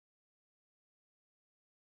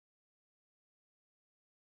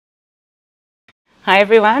Hi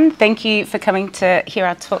everyone, thank you for coming to hear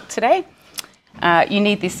our talk today. You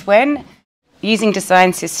need this when using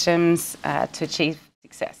design systems to achieve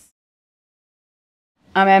success.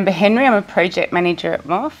 I'm Amber Henry, I'm a project manager at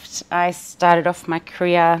Morpht. I started off my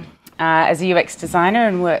career as a UX designer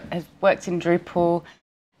and have worked in Drupal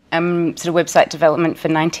sort of website development for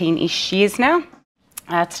 19-ish years now.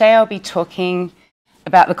 Today I'll be talking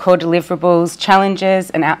about the core deliverables,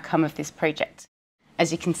 challenges and outcome of this project. As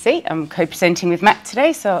you can see, I'm co-presenting with Matt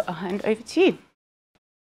today, so I'll hand over to you.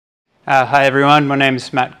 Hi everyone, my name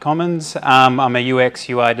is Matt Commons. I'm a UX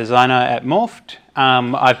UI designer at Morpht.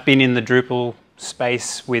 I've been in the Drupal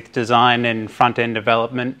space with design and front-end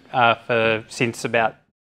development since about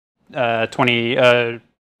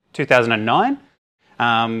 2009.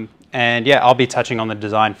 And yeah, I'll be touching on the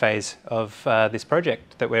design phase of this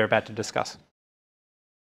project that we're about to discuss.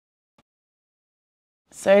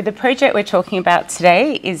 So the project we're talking about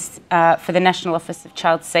today is for the National Office of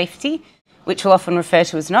Child Safety, which we'll often refer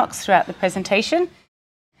to as NOCS throughout the presentation.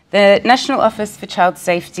 The National Office for Child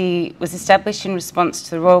Safety was established in response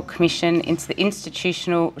to the Royal Commission into the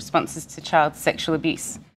Institutional Responses to Child Sexual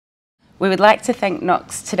Abuse. We would like to thank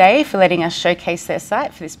NOCS today for letting us showcase their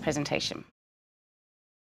site for this presentation.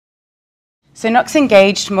 So NOCS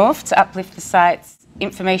engaged Morpht to uplift the site's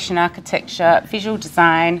information architecture, visual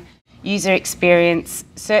design, user experience,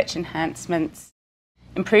 search enhancements,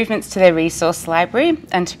 improvements to their resource library,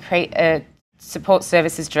 and to create a support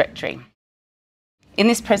services directory. In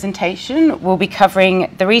this presentation, we'll be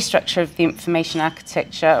covering the restructure of the information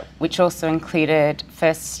architecture, which also included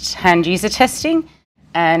first-hand user testing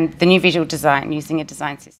and the new visual design using a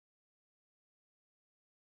design system.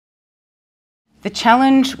 The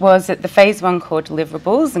challenge was that the Phase 1 core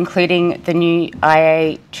deliverables, including the new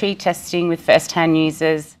IA tree testing with first-hand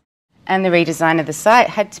users, and the redesign of the site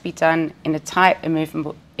had to be done in a tight,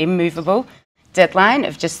 immovable deadline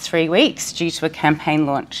of just 3 weeks due to a campaign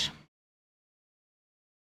launch.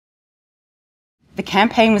 The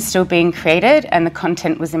campaign was still being created and the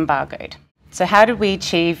content was embargoed. So how did we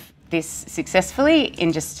achieve this successfully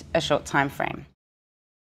in just a short time frame?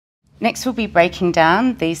 Next, we'll be breaking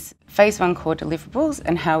down these Phase 1 core deliverables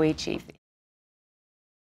and how we achieve this.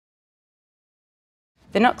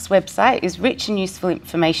 The NOCS website is rich in useful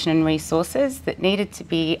information and resources that needed to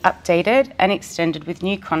be updated and extended with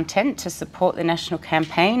new content to support the national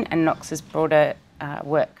campaign and NOCS's broader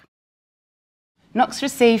work. NOCS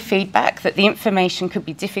received feedback that the information could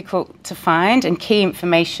be difficult to find and key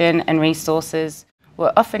information and resources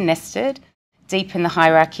were often nested deep in the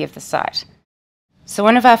hierarchy of the site. So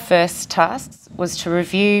one of our first tasks was to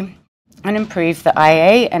review and improve the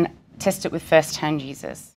IA and test it with first-hand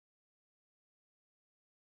users.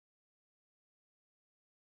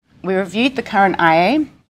 We reviewed the current IA,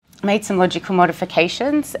 made some logical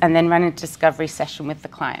modifications, and then ran a discovery session with the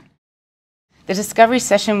client. The discovery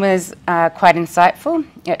session was quite insightful.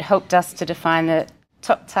 It helped us to define the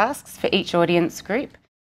top tasks for each audience group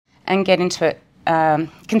and get into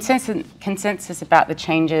consensus about the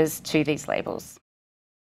changes to these labels.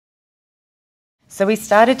 So we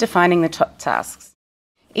started defining the top tasks.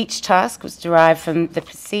 Each task was derived from the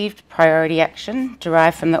perceived priority action,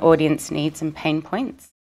 derived from the audience needs and pain points.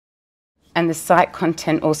 And the site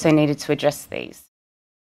content also needed to address these.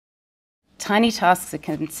 Tiny tasks are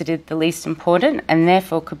considered the least important and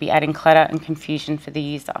therefore could be adding clutter and confusion for the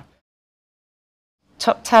user.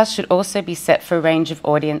 Top tasks should also be set for a range of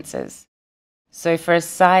audiences. So for a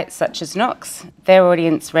site such as NOCS, their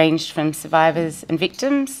audience ranged from survivors and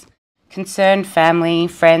victims, concerned family,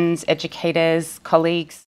 friends, educators,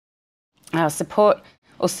 colleagues, support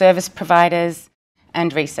or service providers,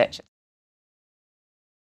 and researchers.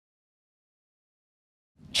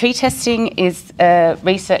 Tree testing is a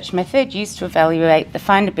research method used to evaluate the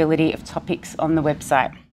findability of topics on the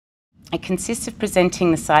website. It consists of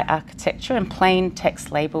presenting the site architecture in plain text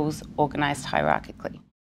labels organised hierarchically.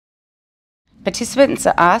 Participants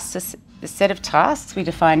are asked a set of tasks we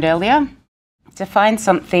defined earlier to find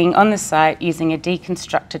something on the site using a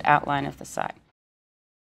deconstructed outline of the site.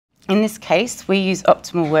 In this case, we use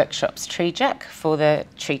Optimal Workshop's TreeJack for the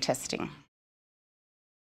tree testing.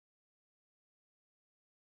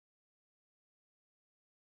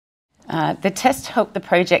 The test helped the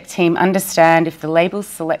project team understand if the labels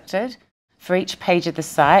selected for each page of the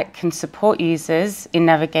site can support users in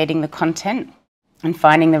navigating the content and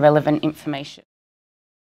finding the relevant information.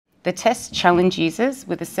 The test challenged users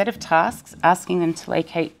with a set of tasks asking them to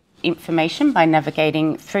locate information by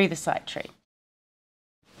navigating through the site tree.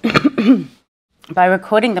 By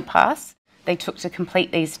recording the paths they took to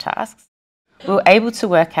complete these tasks, We were able to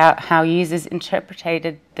work out how users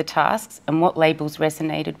interpreted the tasks and what labels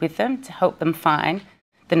resonated with them to help them find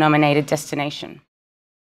the nominated destination.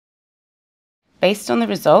 Based on the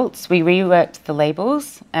results, we reworked the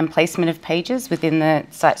labels and placement of pages within the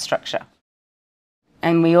site structure.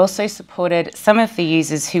 And we also supported some of the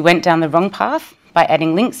users who went down the wrong path by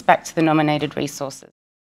adding links back to the nominated resources.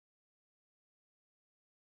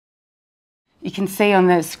 You can see on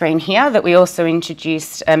the screen here that we also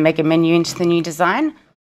introduced a mega menu into the new design.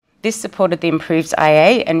 This supported the improved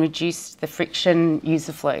IA and reduced the friction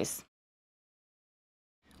user flows.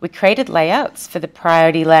 We created layouts for the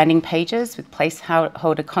priority landing pages with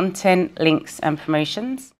placeholder content, links and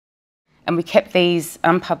promotions. And we kept these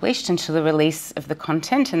unpublished until the release of the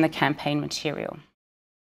content and the campaign material.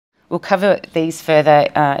 We'll cover these further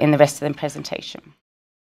in the rest of the presentation.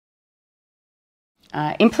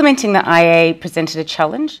 Implementing the IA presented a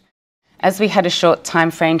challenge. As we had a short time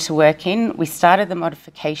frame to work in, we started the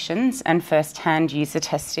modifications and first-hand user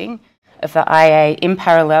testing of the IA in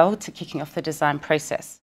parallel to kicking off the design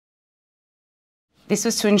process. This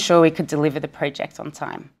was to ensure we could deliver the project on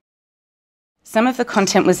time. Some of the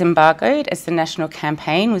content was embargoed as the national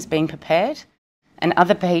campaign was being prepared, and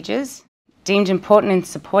other pages, deemed important in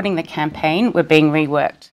supporting the campaign, were being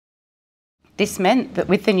reworked. This meant that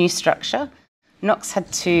with the new structure, Knox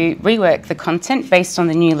had to rework the content based on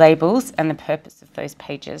the new labels and the purpose of those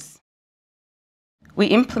pages. We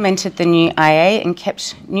implemented the new IA and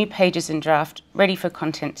kept new pages in draft ready for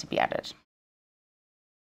content to be added.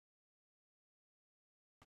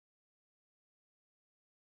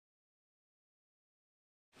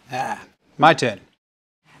 My turn.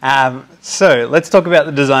 So let's talk about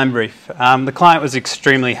the design brief. The client was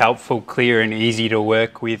extremely helpful, clear and easy to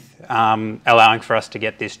work with, allowing for us to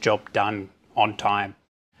get this job done on time.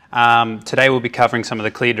 Today we'll be covering some of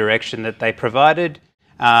the clear direction that they provided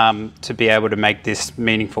to be able to make this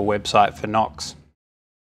meaningful website for Knox.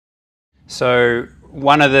 So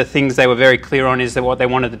one of the things they were very clear on is that what they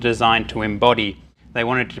wanted the design to embody. They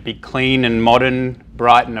wanted it to be clean and modern,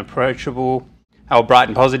 bright and approachable, or bright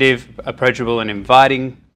and positive, approachable and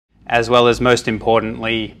inviting, as well as, most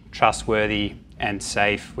importantly, trustworthy and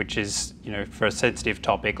safe, which is, for a sensitive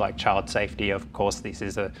topic like child safety, of course, this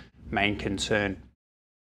is a main concern.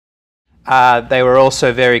 They were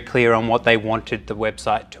also very clear on what they wanted the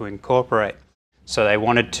website to incorporate. So they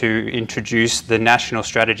wanted to introduce the national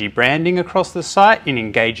strategy branding across the site in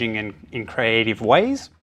engaging and in creative ways.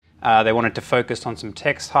 They wanted to focus on some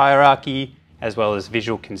text hierarchy, as well as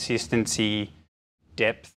visual consistency,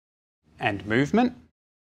 depth and movement.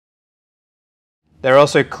 They're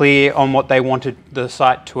also clear on what they wanted the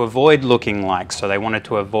site to avoid looking like. So they wanted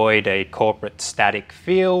to avoid a corporate static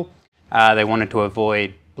feel. They wanted to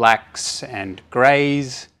avoid blacks and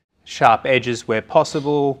greys, sharp edges where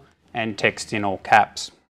possible, and text in all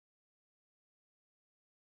caps.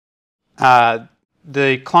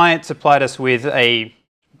 The client supplied us with a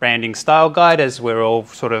branding style guide, as we're all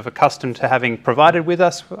sort of accustomed to having provided with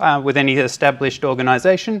us with any established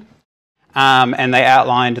organisation. And they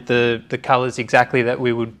outlined the colours exactly that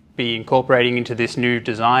we would be incorporating into this new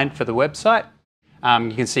design for the website.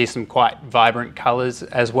 You can see some quite vibrant colours,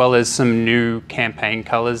 as well as some new campaign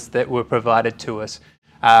colours that were provided to us.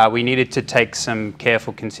 We needed to take some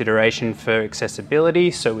careful consideration for accessibility,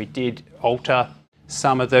 so we did alter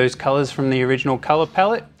some of those colours from the original colour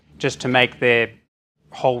palette, just to make the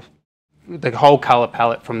whole colour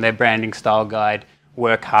palette from their branding style guide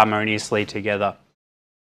work harmoniously together.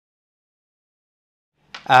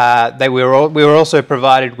 We were also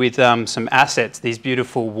provided with some assets, these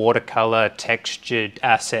beautiful watercolour textured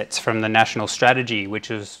assets from the national strategy,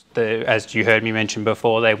 which is, as you heard me mention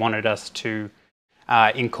before, they wanted us to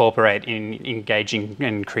incorporate in engaging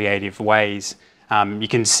and creative ways. You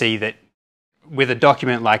can see that with a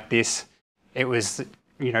document like this, it was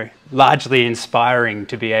largely inspiring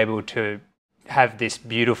to be able to have this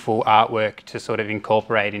beautiful artwork to sort of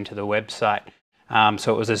incorporate into the website.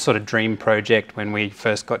 So it was a sort of dream project when we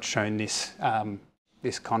first got shown this,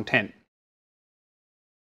 this content.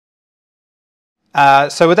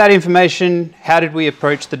 So with that information, how did we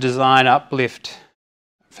approach the design uplift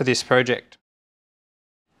for this project?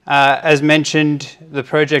 As mentioned, the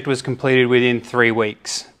project was completed within 3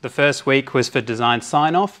 weeks. The first week was for design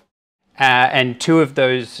sign-off, and 2 of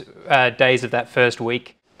those days of that first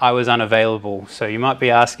week, I was unavailable. So you might be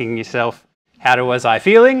asking yourself, how was I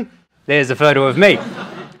feeling? There's a photo of me.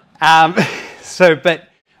 But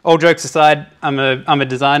all jokes aside, I'm a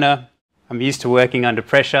designer. I'm used to working under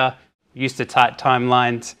pressure, used to tight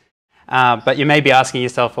timelines. But you may be asking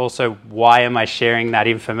yourself also, why am I sharing that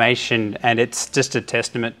information? And it's just a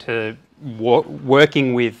testament to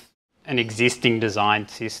working with an existing design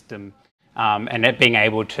system and it being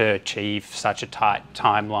able to achieve such a tight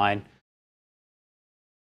timeline.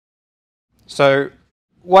 So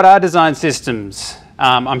what are design systems?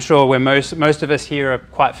 I'm sure most of us here are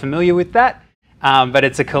quite familiar with that, but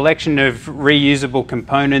it's a collection of reusable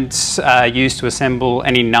components used to assemble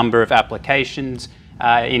any number of applications.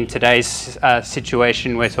 In today's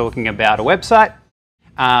situation, we're talking about a website,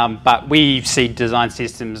 but we see design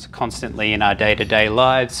systems constantly in our day-to-day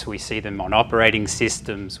lives. We see them on operating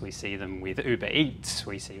systems, we see them with Uber Eats,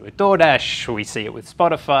 we see it with DoorDash, we see it with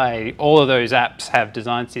Spotify. All of those apps have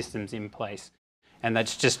design systems in place. And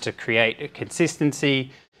that's just to create a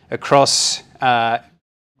consistency across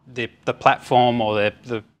the platform or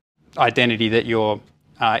the identity that you're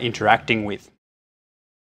interacting with.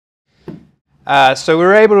 So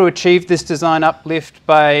we're able to achieve this design uplift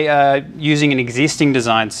by using an existing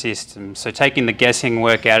design system. So taking the guessing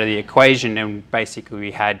work out of the equation, and basically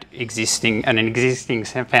we had an existing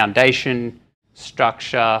foundation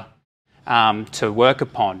structure to work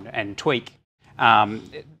upon and tweak.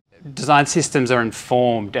 Design systems are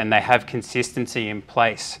informed and they have consistency in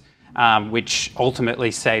place, which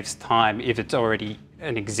ultimately saves time if it's already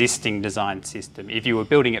an existing design system. If you were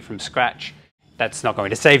building it from scratch, that's not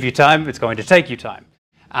going to save you time, it's going to take you time.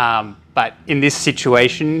 But in this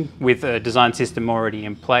situation, with a design system already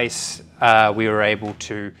in place, we were able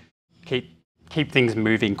to keep things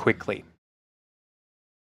moving quickly.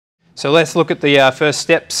 So let's look at the first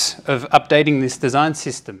steps of updating this design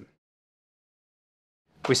system.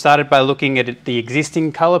 We started by looking at the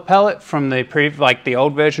existing color palette from the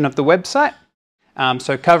old version of the website.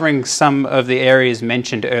 So covering some of the areas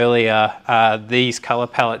mentioned earlier, these color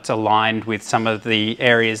palettes aligned with some of the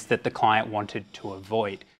areas that the client wanted to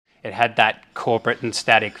avoid. It had that corporate and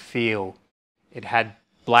static feel. It had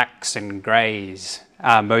blacks and greys,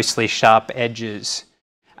 mostly sharp edges.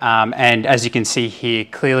 And as you can see here,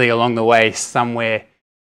 clearly along the way, somewhere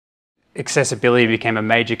accessibility became a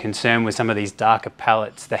major concern with some of these darker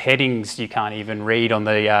palettes. The headings you can't even read on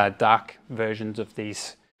the dark versions of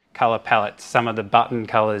these color palettes. Some of the button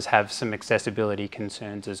colors have some accessibility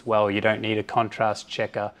concerns as well. You don't need a contrast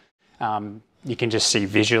checker. You can just see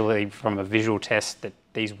visually from a visual test that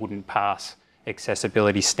these wouldn't pass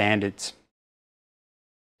accessibility standards.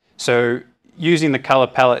 So using the color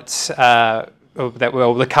palettes,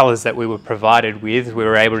 the colors that we were provided with, we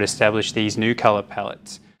were able to establish these new color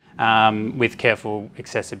palettes. With careful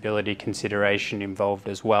accessibility consideration involved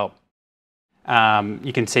as well.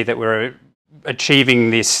 You can see that we're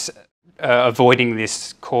achieving this, avoiding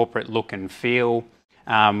this corporate look and feel.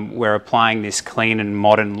 We're applying this clean and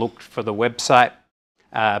modern look for the website,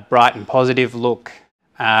 bright and positive look,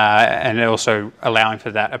 and also allowing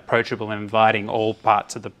for that approachable and inviting all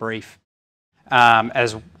parts of the brief.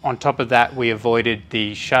 As on top of that, we avoided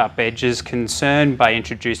the sharp edges concern by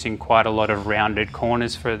introducing quite a lot of rounded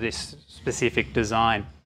corners for this specific design.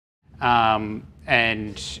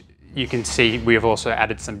 And you can see we have also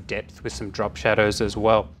added some depth with some drop shadows as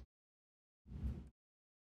well.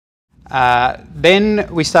 Then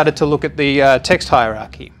we started to look at the text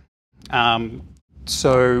hierarchy.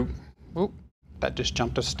 So that just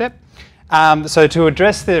jumped a step. So to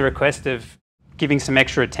address the request of giving some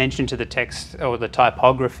extra attention to the text or the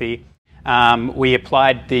typography, we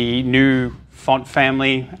applied the new font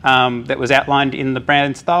family that was outlined in the brand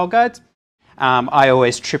and style guides. I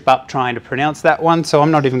always trip up trying to pronounce that one, so I'm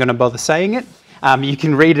not even going to bother saying it. You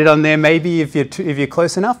can read it on there maybe if you're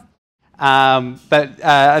close enough. But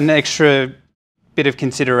an extra bit of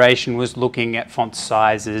consideration was looking at font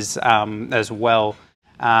sizes as well.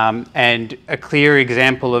 And a clear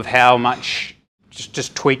example of how much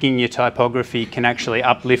just tweaking your typography can actually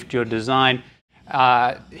uplift your design.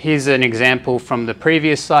 Here's an example from the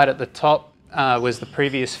previous slide. At the top was the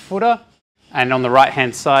previous footer, and on the right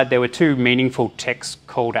hand side there were two meaningful text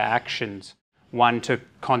call to actions. One to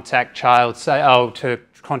contact to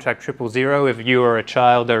contact 000 if you or a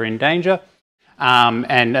child are in danger,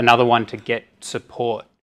 and another one to get support.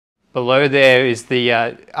 Below there is the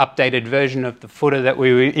updated version of the footer that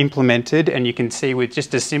we implemented, and you can see with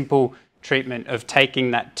just a simple treatment of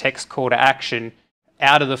taking that text call to action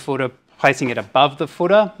out of the footer, placing it above the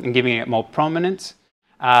footer and giving it more prominence,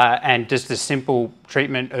 and just a simple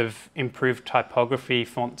treatment of improved typography,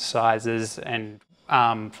 font sizes and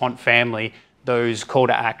font family, those call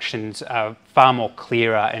to actions are far more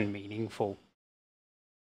clearer and meaningful.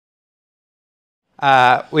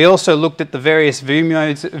 We also looked at the various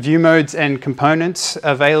view modes and components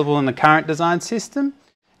available in the current design system,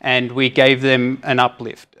 and we gave them an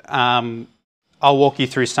uplift. I'll walk you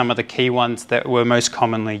through some of the key ones that were most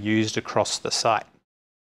commonly used across the site.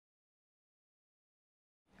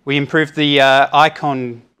 We improved the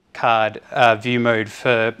icon card view mode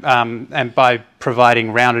for and by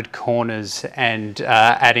providing rounded corners and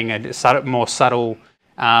adding a more subtle,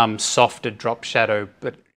 softer drop shadow,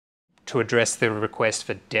 but to address the request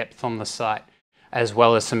for depth on the site, as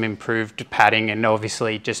well as some improved padding and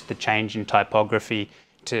obviously just the change in typography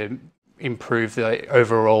to improve the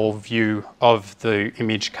overall view of the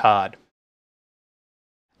image card.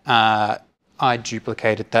 I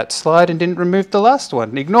duplicated that slide and didn't remove the last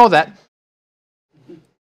one. Ignore that.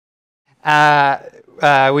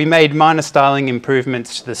 We made minor styling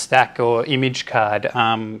improvements to the stack or image card.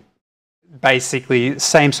 Basically,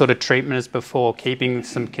 same sort of treatment as before, keeping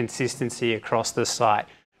some consistency across the site.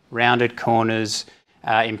 Rounded corners,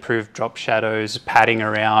 improved drop shadows, padding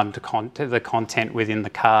around the content within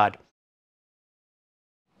the card.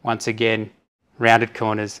 Once again, rounded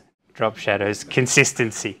corners, drop shadows,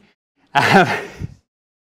 consistency. And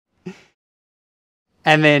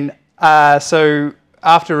then, so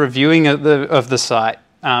after reviewing of the site,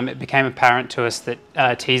 it became apparent to us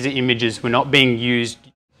that teaser images were not being used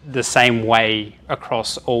the same way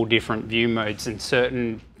across all different view modes, and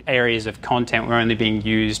certain areas of content were only being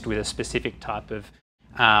used with a specific type of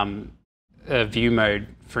view mode.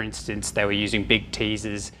 For instance, they were using big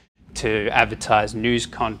teasers to advertise news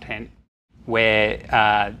content,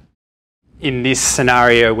 where in this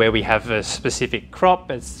scenario where we have a specific crop,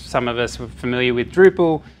 as some of us were familiar with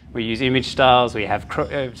Drupal, we use image styles, we have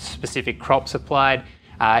specific crops applied.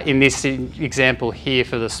 In this example here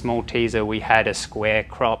for the small teaser, we had a square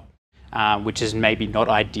crop, which is maybe not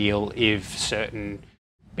ideal if certain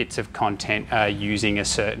bits of content are using a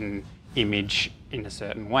certain image in a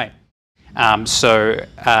certain way. So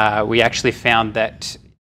we actually found that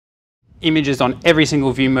images on every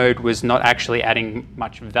single view mode was not actually adding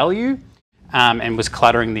much value and was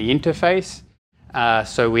cluttering the interface.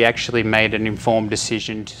 So we actually made an informed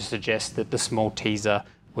decision to suggest that the small teaser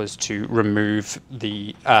was to remove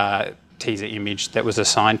the teaser image that was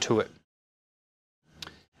assigned to it.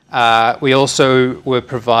 We also were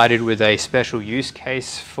provided with a special use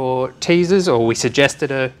case for teasers, or we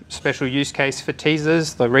suggested a special use case for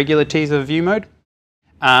teasers, the regular teaser view mode,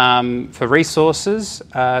 for resources.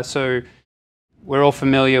 So we're all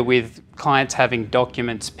familiar with clients having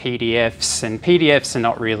documents, PDFs, and PDFs are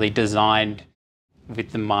not really designed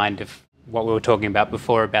with the mind of what we were talking about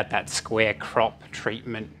before, about that square crop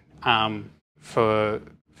treatment for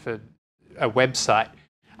a website.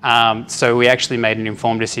 So we actually made an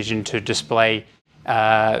informed decision to display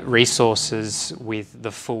resources with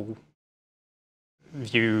the full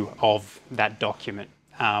view of that document.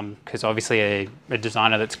 Because obviously a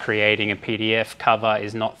designer that's creating a PDF cover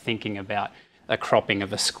is not thinking about a cropping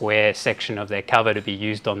of a square section of their cover to be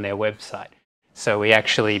used on their website. So we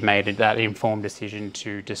actually made that informed decision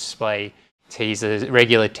to display teasers,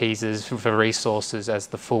 regular teasers for resources as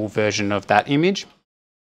the full version of that image.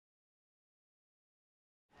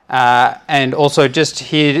 And also just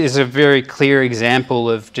here is a very clear example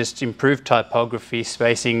of just improved typography,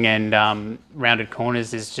 spacing, and rounded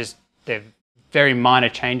corners. Is just, they're very minor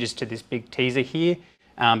changes to this big teaser here,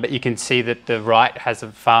 but you can see that the right has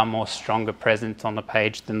a far more stronger presence on the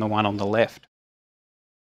page than the one on the left.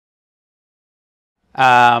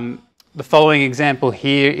 The following example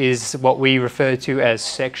here is what we refer to as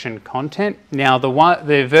section content. Now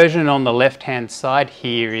the version on the left-hand side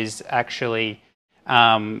here is actually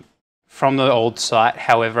from the old site.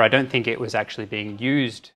 However, I don't think it was actually being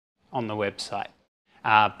used on the website.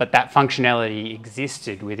 But that functionality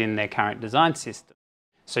existed within their current design system.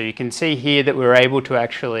 So you can see here that we're able to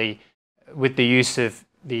actually, with the use of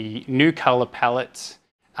the new color palettes,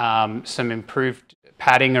 some improved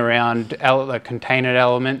padding around the container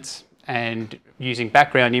elements, and using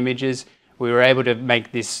background images, we were able to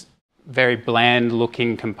make this very bland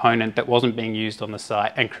looking component that wasn't being used on the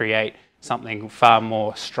site and create something far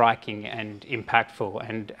more striking and impactful.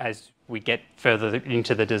 And as we get further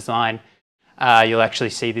into the design, you'll actually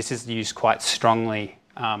see this is used quite strongly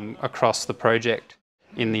across the project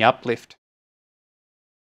in the uplift.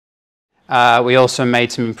 We also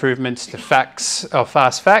made some improvements to facts, or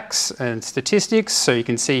fast facts and statistics. So you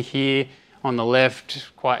can see here on the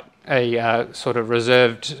left quite a sort of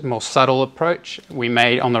reserved, more subtle approach. We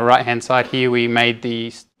made, on the right-hand side here, we made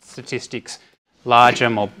the statistics larger,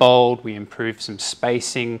 more bold. We improved some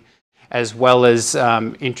spacing, as well as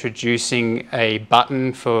introducing a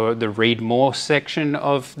button for the read more section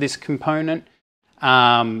of this component.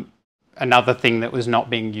 Another thing that was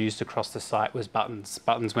not being used across the site was buttons.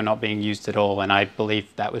 Buttons were not being used at all, and I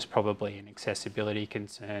believe that was probably an accessibility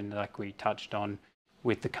concern like we touched on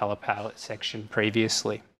with the color palette section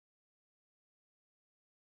previously.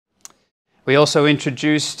 We also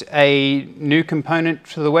introduced a new component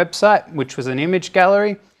to the website, which was an image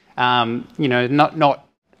gallery. You know, not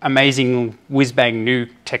amazing whiz-bang new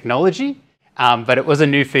technology, but it was a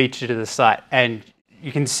new feature to the site. And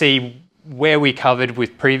you can see where we covered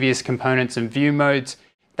with previous components and view modes,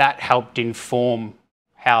 that helped inform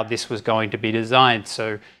how this was going to be designed.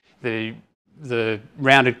 So the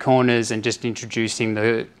rounded corners and just introducing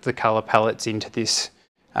the color palettes into this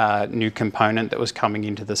new component that was coming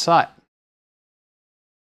into the site.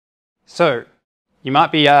 So you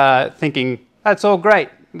might be thinking, that's all great.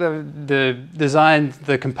 The design,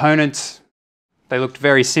 the components, they looked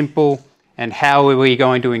very simple. And how are we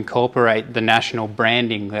going to incorporate the national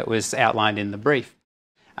branding that was outlined in the brief?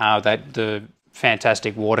 The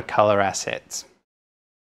fantastic watercolor assets.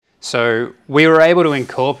 So we were able to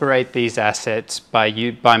incorporate these assets by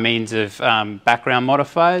means of background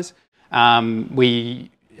modifiers. We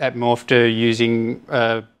at Morphed are using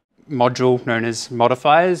a module known as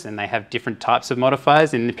modifiers, and they have different types of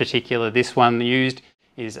modifiers. In particular, this one used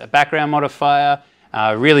is a background modifier.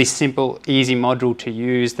 Really simple, easy module to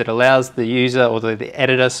use that allows the user, or the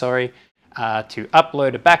editor, sorry, to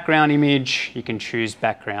upload a background image. You can choose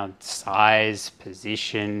background size,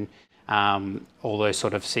 position, all those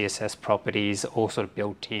sort of CSS properties, all sort of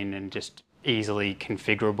built in and just easily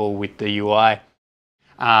configurable with the UI.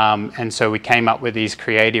 And so we came up with these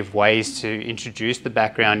creative ways to introduce the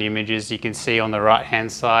background images. You can see on the right-hand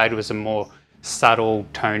side was a more subtle,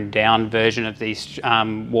 toned down version of these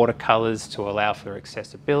watercolors to allow for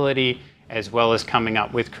accessibility, as well as coming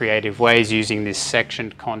up with creative ways using this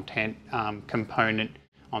sectioned content component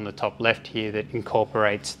on the top left here that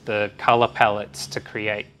incorporates the color palettes to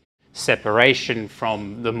create separation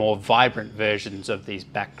from the more vibrant versions of these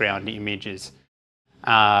background images.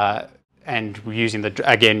 And using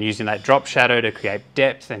using that drop shadow to create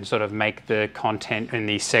depth and sort of make the content in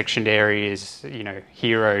these sectioned areas, you know,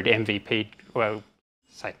 heroed, MVP. Well,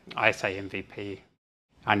 I say MVP.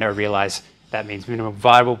 I realize that means minimum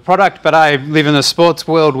viable product, but I live in the sports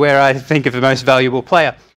world where I think of the most valuable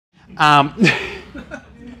player. And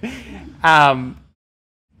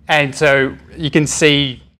so you can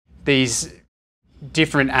see these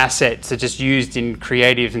different assets are just used in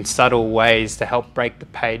creative and subtle ways to help break the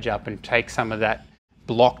page up and take some of that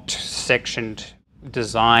blocked, sectioned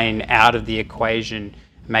design out of the equation,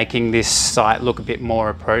 making this site look a bit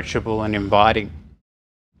more approachable and inviting,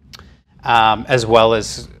 as well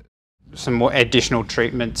as some more additional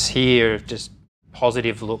treatments here of just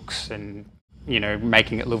positive looks and, you know,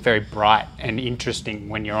 making it look very bright and interesting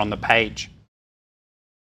when you're on the page.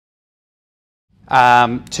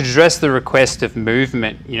 To address the request of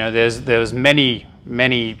movement, you know, there was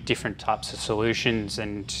many different types of solutions,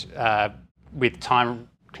 and with time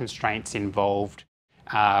constraints involved,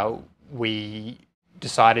 we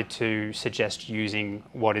decided to suggest using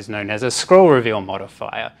what is known as a scroll reveal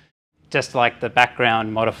modifier. Just like the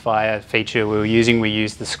background modifier feature we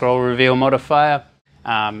used the scroll reveal modifier,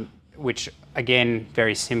 which again,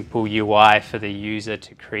 very simple UI for the user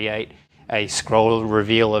to create a scroll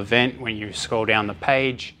reveal event. When you scroll down the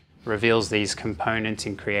page, reveals these components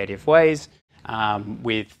in creative ways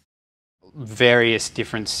with various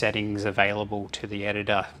different settings available to the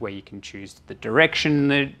editor, where you can choose the direction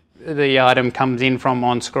that the item comes in from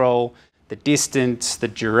on scroll, the distance, the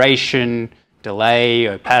duration, delay,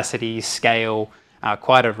 opacity, scale,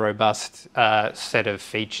 quite a robust set of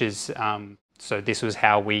features. So this was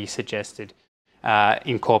how we suggested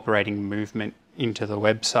incorporating movement into the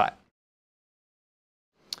website.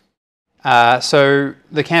 So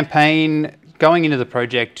the campaign, going into the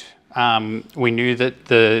project, we knew that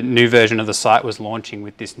the new version of the site was launching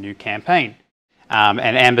with this new campaign. And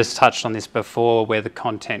Amber's touched on this before, where the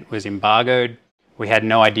content was embargoed. We had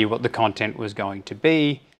no idea what the content was going to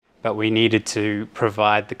be, but we needed to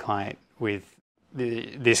provide the client with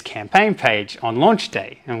this campaign page on launch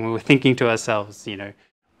day. And we were thinking to ourselves, you know,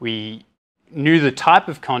 we knew the type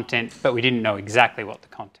of content, but we didn't know exactly what the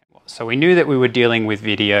content was. So we knew that we were dealing with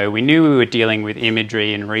video, we knew we were dealing with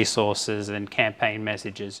imagery and resources and campaign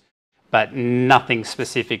messages, but nothing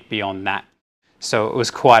specific beyond that. So it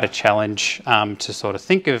was quite a challenge to sort of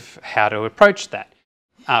think of how to approach that,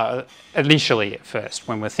 initially at first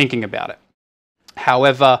when we're thinking about it.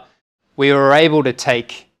 However, we were able to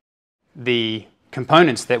take the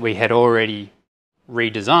components that we had already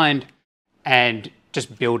redesigned and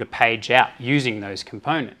just build a page out using those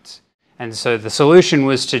components. And so the solution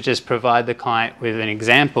was to just provide the client with an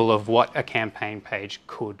example of what a campaign page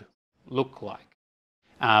could look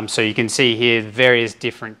like. So you can see here various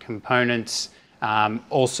different components,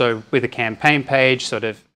 also with a campaign page, sort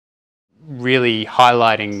of really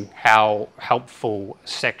highlighting how helpful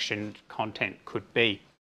sectioned content could be,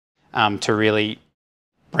 to really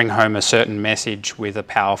bring home a certain message with a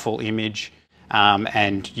powerful image,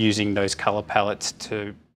 and using those colour palettes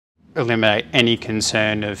to eliminate any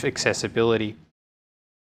concern of accessibility.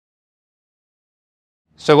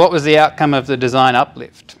 So what was the outcome of the design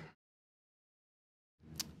uplift?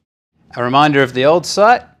 A reminder of the old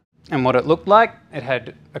site and what it looked like. It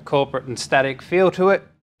had a corporate and static feel to it.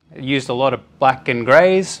 It used a lot of black and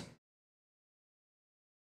greys.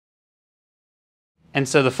 And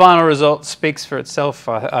so the final result speaks for itself,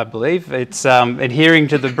 I believe. It's adhering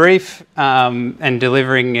to the brief and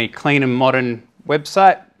delivering a clean and modern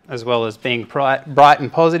website, as well as being bright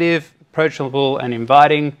and positive, approachable and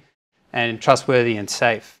inviting, and trustworthy and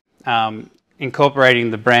safe.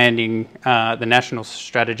 Incorporating the branding, the national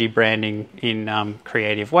strategy branding in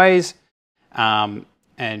creative ways,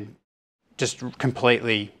 and just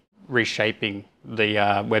completely reshaping the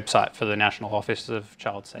website for the National Office of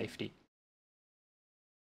Child Safety.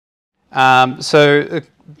 So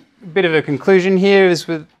a bit of a conclusion here is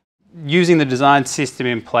with using the design system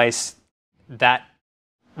in place, that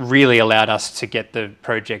really allowed us to get the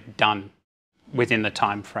project done within the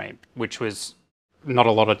time frame, which was not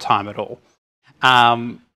a lot of time at all.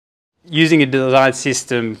 Using a design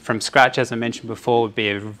system from scratch, as I mentioned before, would be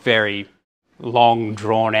a very long,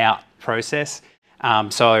 drawn-out process.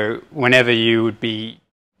 So whenever you would be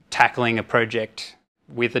tackling a project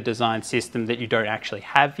with a design system that you don't actually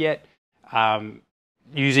have yet,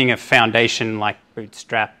 using a foundation like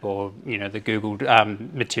Bootstrap or the Google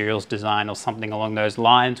materials design or something along those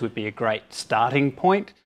lines would be a great starting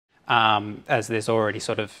point, as there's already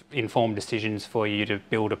sort of informed decisions for you to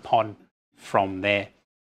build upon from there.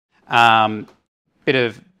 Bit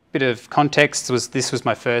of context was this was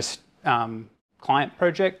my first client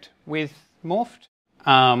project with Morphed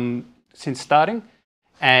since starting,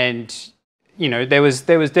 and there was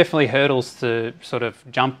definitely hurdles to sort of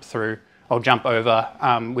jump through or jump over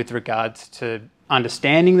with regards to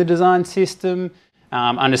understanding the design system,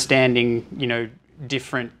 understanding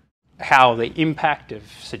different how the impact of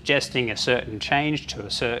suggesting a certain change to a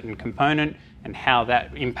certain component and how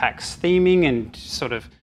that impacts theming, and sort of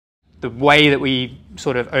the way that we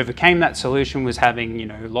sort of overcame that solution was having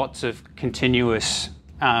lots of continuous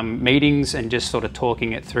meetings and just sort of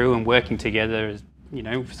talking it through and working together as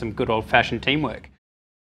some good old-fashioned teamwork.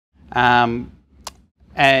 And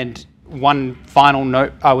one final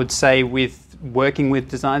note I would say with working with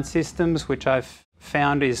design systems, which I've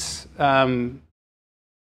found is a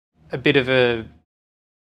bit of a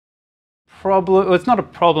problem, well, it's not a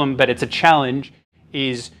problem, but it's a challenge,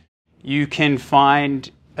 is you can find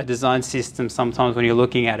a design system sometimes when you're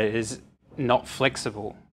looking at it is not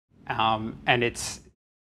flexible. And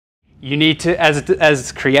you need to, as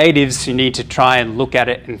creatives, you need to try and look at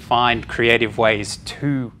it and find creative ways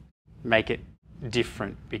to make it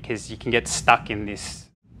different, because you can get stuck in this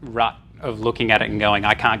rut of looking at it and going,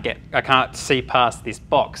 I can't see past this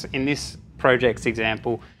box. In this project's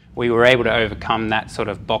example, we were able to overcome that sort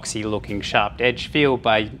of boxy looking sharp edge feel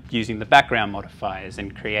by using the background modifiers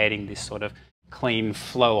and creating this sort of clean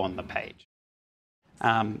flow on the page.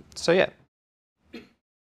 So yeah.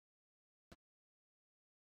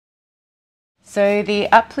 So the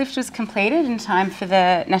uplift was completed in time for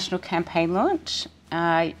the national campaign launch.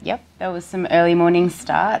 Yep, there was some early morning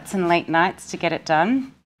starts and late nights to get it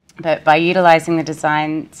done. But by utilising the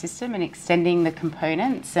design system and extending the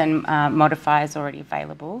components and modifiers already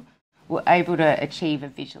available, we're able to achieve a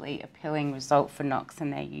visually appealing result for Knox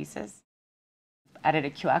and their users. Added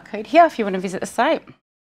a QR code here if you want to visit the site.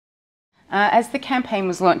 As the campaign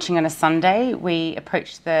was launching on a Sunday, we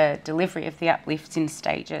approached the delivery of the uplift in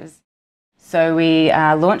stages. So we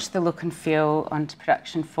launched the look and feel onto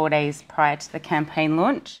production 4 days prior to the campaign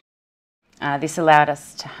launch. This allowed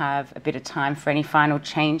us to have a bit of time for any final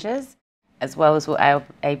changes, as well as we're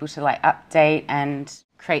able to update and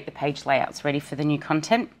create the page layouts ready for the new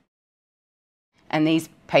content. And these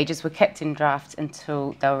pages were kept in draft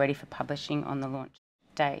until they were ready for publishing on the launch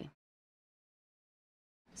day.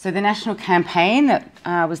 So the national campaign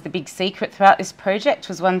that was the big secret throughout this project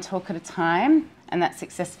was one talk at a time, and that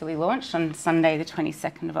successfully launched on Sunday the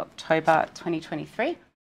 22nd of October 2023.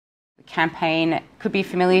 The campaign could be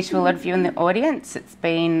familiar to a lot of you in the audience. It's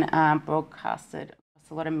been broadcasted across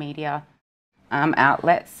a lot of media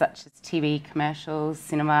outlets such as TV, commercials,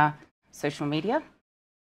 cinema, social media.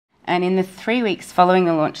 And in the 3 weeks following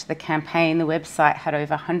the launch of the campaign, the website had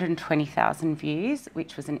over 120,000 views,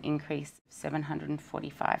 which was an increase of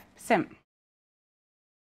 745%.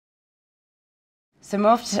 So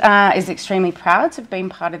Morphed is extremely proud to have been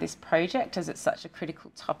part of this project as it's such a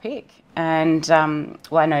critical topic. And,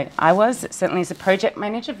 well, I know I was, certainly as a project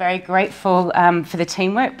manager, very grateful for the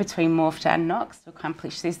teamwork between Morphed and Knox to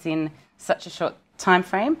accomplish this in such a short time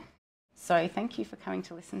frame. So thank you for coming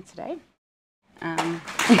to listen today.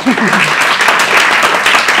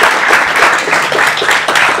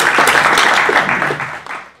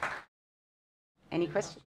 Any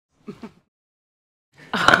questions?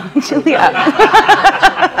 Oh, Julia.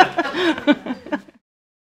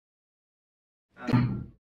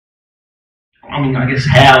 I mean, I guess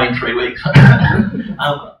how in 3 weeks?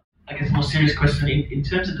 I guess a more serious question, in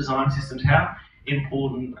terms of design systems, how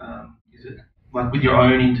important is it, like with your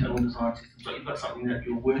own internal design systems, like you've got something that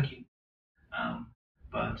you're working,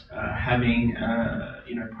 but having,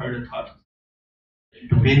 you know, prototypes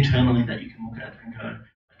internally that you can look at and go,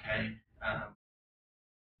 okay,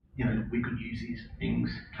 you know, we could use these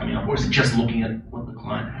things coming up, or is it just looking at what the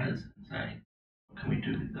client has and saying, what can we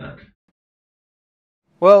do with that?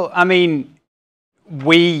 Well, I mean,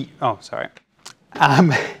 like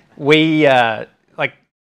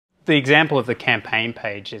the example of the campaign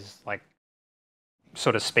page is like,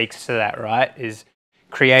 sort of speaks to that, right? Is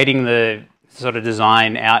creating the sort of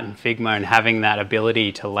design out in Figma and having that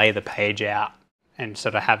ability to lay the page out and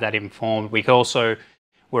sort of have that informed. We also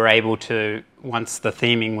were able to, once the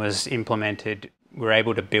theming was implemented, we're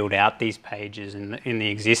able to build out these pages in the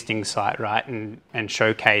existing site, right? And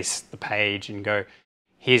showcase the page and go,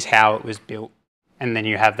 here's how it was built. And then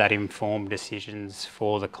you have that informed decisions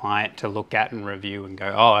for the client to look at and review and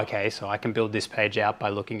go, oh, okay, so I can build this page out by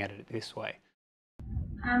looking at it this way.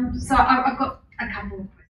 So I've got a couple of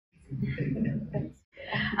questions.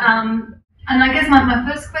 And I guess my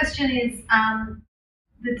first question is,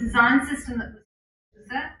 the design system that was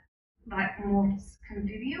that like more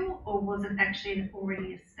convivial, or was it actually an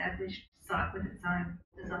already established site with its own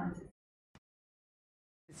design system?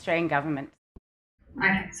 Australian government.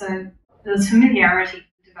 Okay, so there was familiarity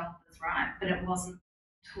for developers, right? But it wasn't a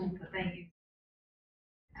tool that they used.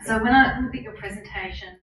 So when I look at your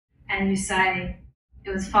presentation and you say it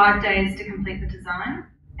was 5 days to complete the design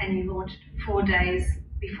and you launched 4 days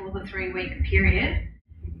before the 3-week period,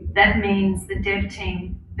 that means the dev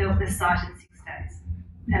team built this site in 6 days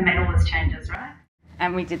and made all those changes, right?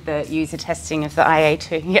 And we did the user testing of the IA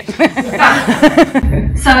too. Yep.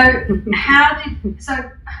 So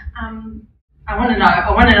I want to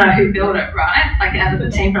know who built it, right? Like out of the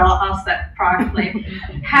team, but I'll ask that privately.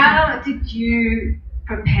 How did you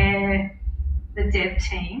prepare the dev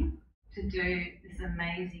team to do this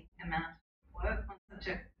amazing amount of work on such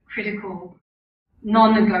a critical,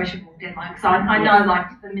 non-negotiable deadline? Because I know,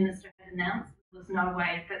 like the minister had announced, there was no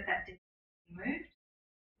way that deadline could be moved.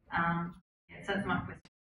 Yeah, so that's my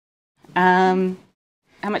question.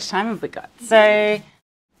 How much time have we got? So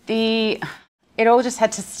it all just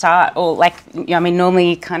had to start, or like, you know, I mean, normally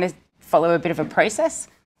you kind of follow a bit of a process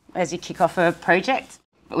as you kick off a project,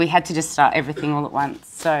 but we had to just start everything all at once.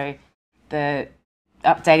 So the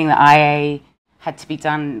updating the IA had to be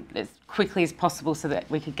done as quickly as possible so that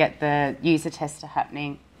we could get the user tester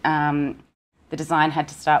happening. The design had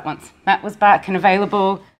to start once Matt was back and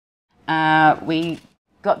available. We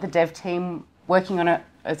got the dev team working on it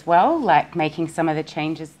as well, like making some of the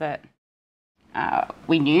changes that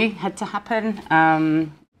we knew had to happen,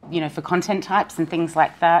 you know, for content types and things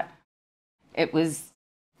like that. It was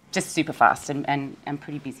just super fast and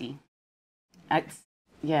pretty busy.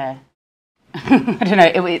 Yeah. I don't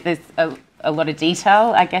know, there's a lot of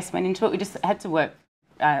detail, I guess, went into it. We just had to work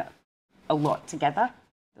a lot together.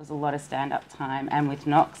 There was a lot of stand-up time, and with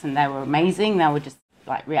Knox, and they were amazing. They were just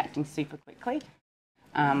like reacting super quickly,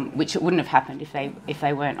 which it wouldn't have happened if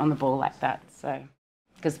they weren't on the ball like that. So,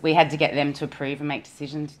 because we had to get them to approve and make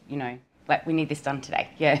decisions, you know, like we need this done today.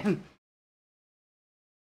 Yeah.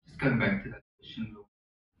 Just going back to that question,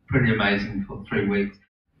 pretty amazing for 3 weeks.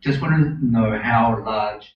 Just wanted to know how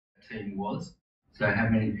large the team was, so how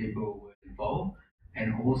many people were involved,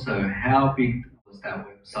 and also how big was that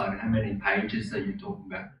website, how many pages that you're talking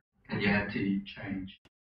about that you had to change?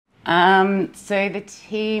 So the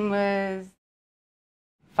team was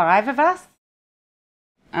 5 of us,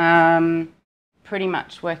 pretty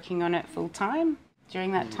much working on it full time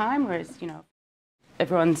during that time, whereas, you know,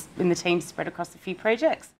 everyone's in the team spread across a few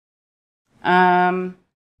projects. Hi,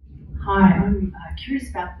 I'm curious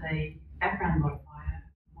about the background modifier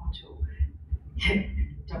module.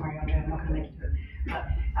 Don't worry, Andre, I'm not going to make you do it, but,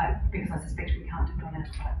 because I suspect we can't do it on our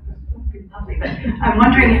site. It's pretty lovely, but I'm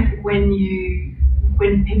wondering if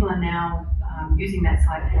when people are now using that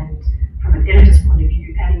site and from an editor's point of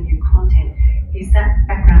view, adding new content, is that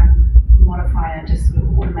background modifier just sort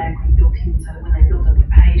of automatically built in so that when they build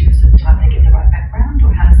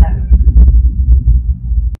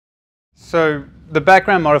So the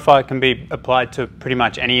background modifier can be applied to pretty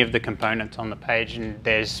much any of the components on the page, and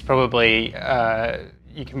there's probably,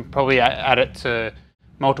 you can probably add it to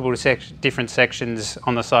multiple different sections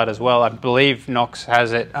on the site as well. I believe Knox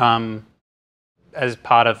has it as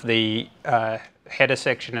part of the header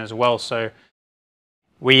section as well. So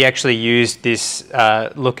we actually used this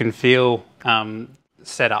look and feel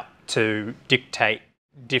setup to dictate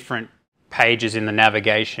different pages in the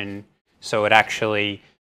navigation, so it actually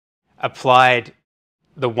applied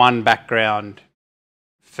the one background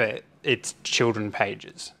for its children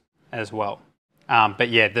pages as well. But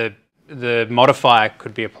yeah, the modifier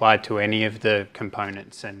could be applied to any of the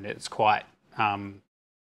components, and it's quite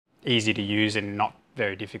easy to use and not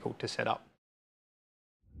very difficult to set up.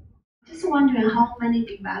 Just wondering how many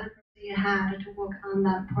developers you had to work on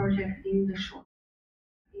that project in 3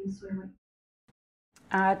 weeks?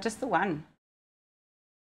 Just the one.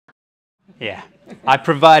 Yeah, I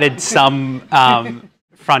provided some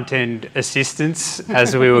front-end assistance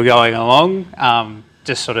as we were going along,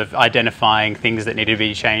 just sort of identifying things that needed to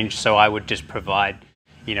be changed. So I would just provide,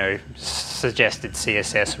 you know, suggested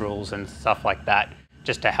CSS rules and stuff like that,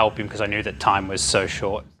 just to help him, because I knew that time was so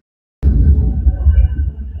short.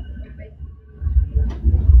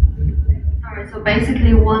 Sorry, so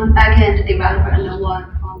basically one back-end developer and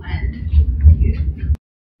one front-end.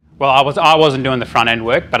 Well, I wasn't doing the front-end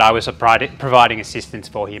work, but I was providing assistance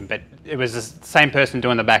for him. But it was the same person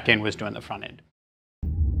doing the back-end was doing the front-end.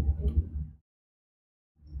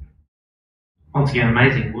 Once again,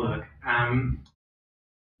 amazing work.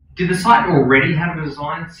 Did the site already have a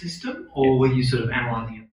design system, or were you sort of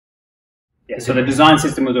analysing it? Yeah, so the design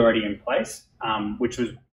system was already in place, which was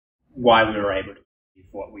why we were able to achieve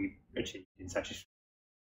what we achieved in such a short.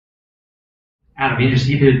 Out of interest,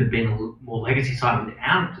 if it had been a more legacy site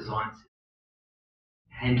without a design system,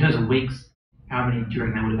 in terms of weeks, how many do you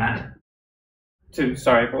reckon they would have had?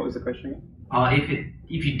 Sorry, what was the question again?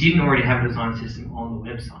 If you didn't already have a design system on the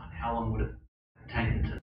website, how long would it have taken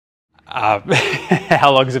to?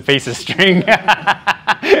 How long is a piece of string? You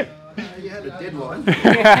had a deadline.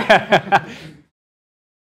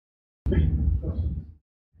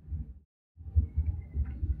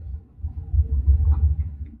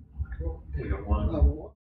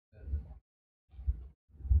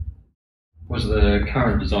 Was the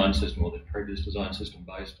current design system or the previous design system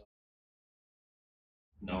based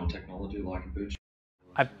on known technology like a bootstrap?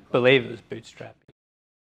 I believe it was Bootstrap.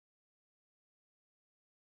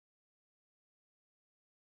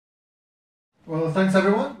 Well, thanks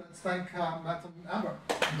everyone. Let's thank Matt and Amber.